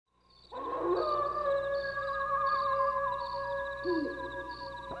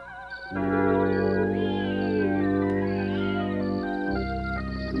Feel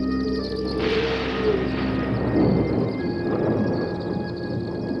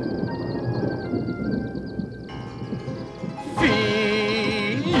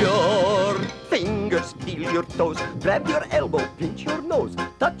your toes, grab your elbow, pinch your nose,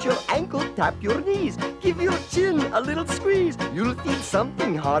 touch your ankle, tap your knees, give your chin a little squeeze. You'll feel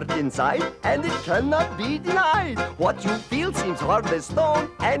something hard inside, and it cannot be denied. What you feel seems hard as stone,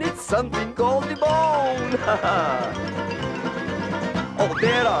 and it's something called the bone. Oh,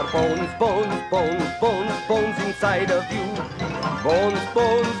 there are bones, bones, bones, bones, bones inside of you. Bones,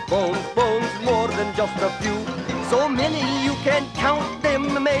 bones, bones, bones, more than just a few. So many you can't count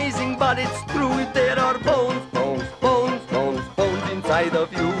them, amazing, but it's true. There are bones, bones, bones, bones, bones inside of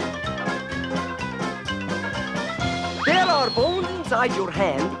you. There are bones inside your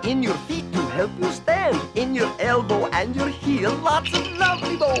hand, in your feet to help you stand, in your elbow and your heel, lots of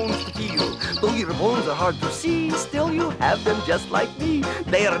lovely bones to feel. Though your bones are hard to see, still you have them just like me.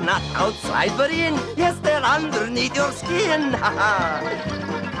 They are not outside but in, yes, they're underneath your skin.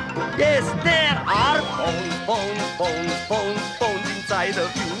 Yes, there are bones, bones, bones, bones, bones inside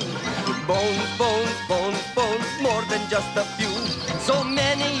of you. Bones, bones, bones, bones, more than just a few. So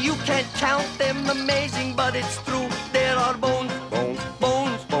many you can't count them, amazing, but it's true. There are bones, bones,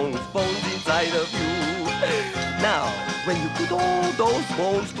 bones, bones, bones inside of you. Now, when you put all those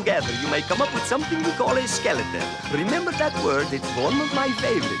bones together, you may come up with something we call a skeleton. Remember that word, it's one of my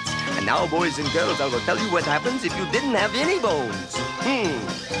favorites. And now, boys and girls, I will tell you what happens if you didn't have any bones.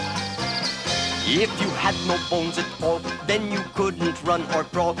 If you had no bones at all, then you couldn't run or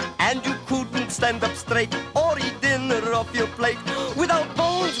crawl, and you couldn't stand up straight or eat dinner off your plate. Without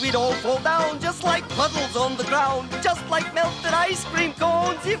bones, we'd all fall down, just like puddles on the ground, just like melted ice cream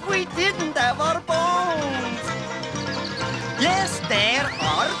cones if we didn't have our bones. Yes, there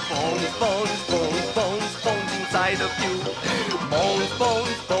are bones, bones, bones, bones, bones inside of you. Bones,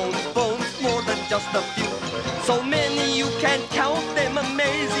 bones, bones, bones, more than just a few. So many you can't count them,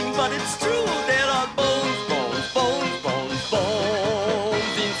 amazing, but it's true. There are bones, bones, bones, bones,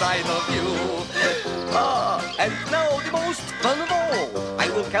 bones inside of you. And now the most fun of all. I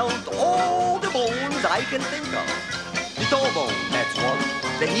will count all the bones I can think of. The toe bone, that's 1.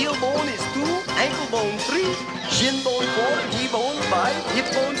 The heel bone is 2. Ankle bone 3. Shin bone 4. Knee bone 5.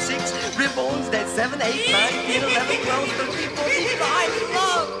 Hip bone 6. Rib bones, that's 7, 8, 9, 10, 11, 12, 13, 14. I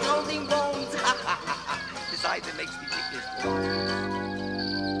love counting bones. Besides, it makes me think this.